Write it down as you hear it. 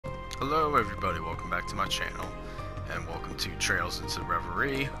Hello everybody, welcome back to my channel, and welcome to Trails into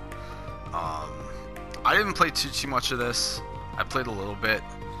Reverie. I didn't play too much of this. I played a little bit.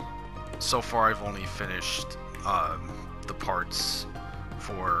 So far I've only finished the parts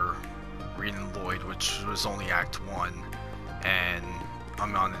for Reed and Lloyd, which was only Act 1, and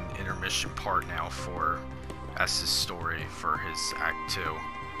I'm on an intermission part now for S's story for his Act 2.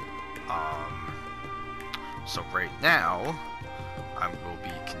 So right now I will be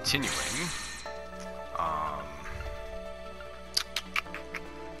continuing.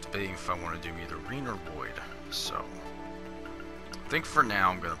 Debating if I want to do either Reed or Lloyd. So I think for now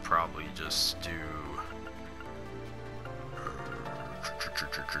I'm gonna probably just do.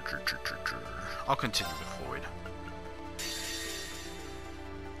 I'll continue with Lloyd.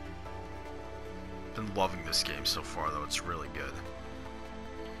 Been loving this game so far, though. It's really good.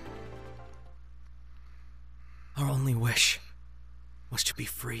 Our only wish was to be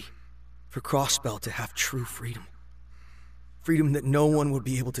free, for Crossbell to have true freedom. Freedom that no one would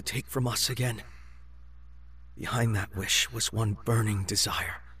be able to take from us again. Behind that wish was one burning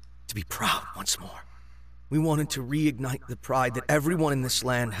desire, to be proud once more. We wanted to reignite the pride that everyone in this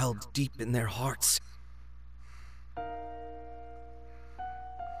land held deep in their hearts.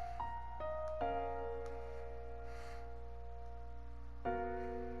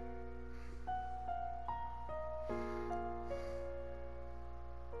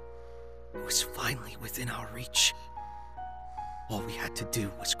 It was finally within our reach. All we had to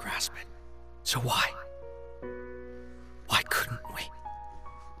do was grasp it. So why? Why couldn't we?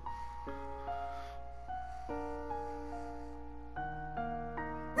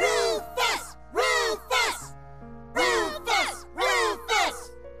 Rufus! Rufus! Rufus!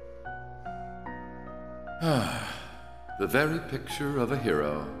 Rufus! The very picture of a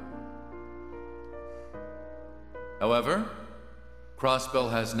hero. However, Crossbell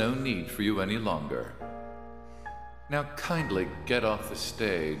has no need for you any longer. Now kindly get off the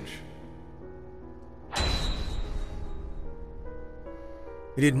stage.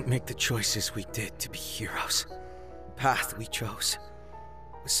 We didn't make the choices we did to be heroes. The path we chose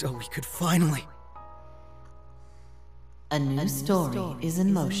was so we could finally... A new story is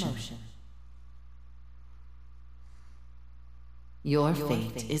in motion. Your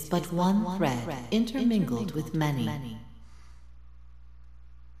fate is but one thread intermingled with many.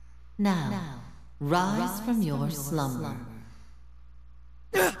 Now, rise from your slumber.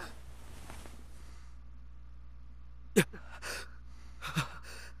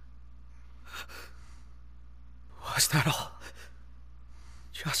 Was that all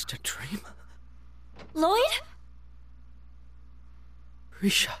just a dream? Lloyd?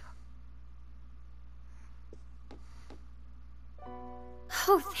 Rixia.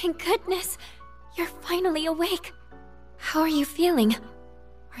 Oh, thank goodness. You're finally awake. How are you feeling?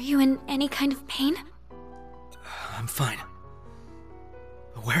 Are you in any kind of pain? I'm fine.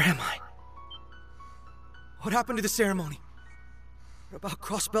 But where am I? What happened to the ceremony? What about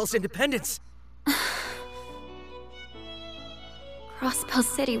Crossbell's independence? Crossbell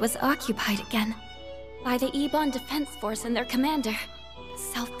City was occupied again by the Ebon Defense Force and their commander, the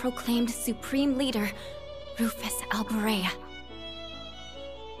self-proclaimed supreme leader, Rufus Alberea.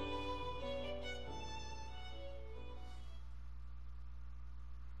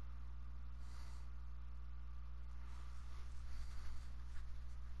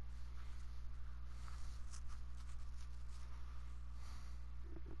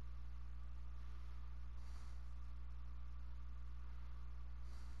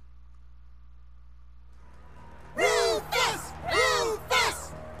 Rufus!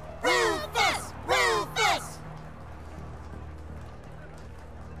 Rufus! Rufus! Rufus!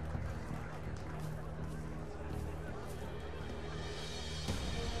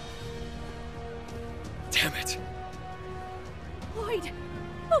 Damn it. Lloyd!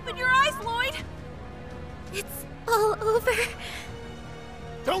 Open your eyes, Lloyd! It's all over.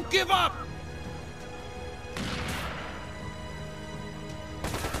 Don't give up!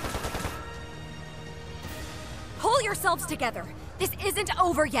 Pull yourselves together. This isn't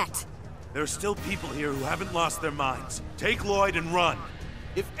over yet. There are still people here who haven't lost their minds. Take Lloyd and run.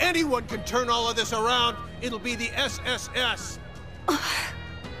 If anyone can turn all of this around, it'll be the SSS.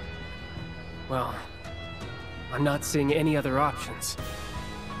 Well, I'm not seeing any other options.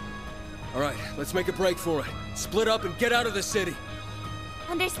 All right, let's make a break for it. Split up and get out of the city.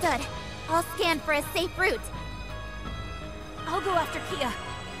 Understood. I'll scan for a safe route. I'll go after Kia.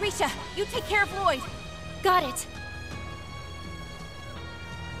 Risha, you take care of Lloyd. Got it.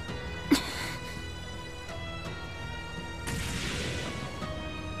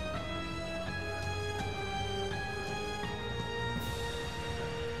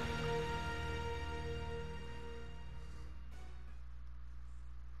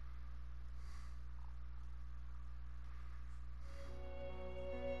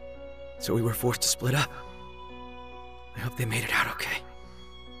 So we were forced to split up. I hope they made it out okay.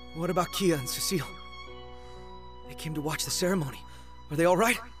 What about Kia and Cecile? They came to watch the ceremony. Are they all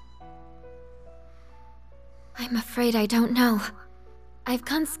right? I'm afraid I don't know. I've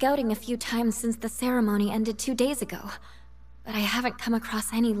gone scouting a few times since the ceremony ended 2 days ago, but I haven't come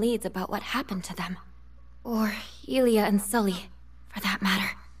across any leads about what happened to them. Or Elia and Sully, for that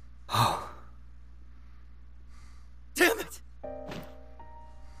matter. Oh. Damn it!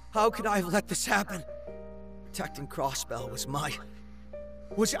 How could I have let this happen? Protecting Crossbell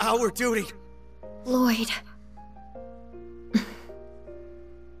was our duty. Lloyd.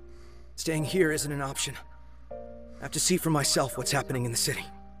 Staying here isn't an option. I have to see for myself what's happening in the city.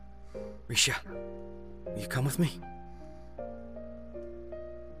 Rixia, will you come with me?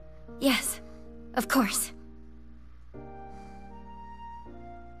 Yes, of course.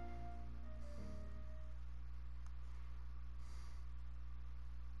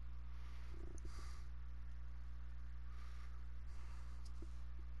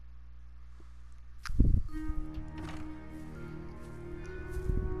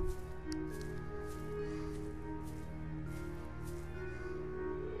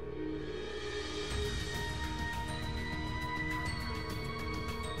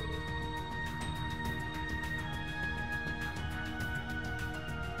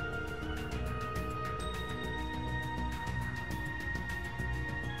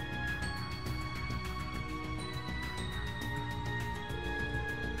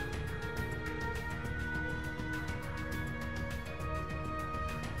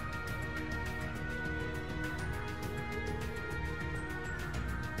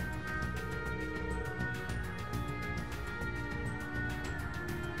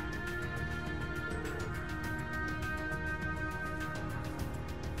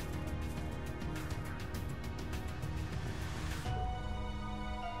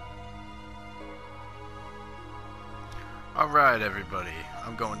 Alright everybody,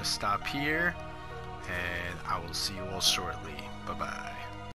 I'm going to stop here, and I will see you all shortly. Bye-bye.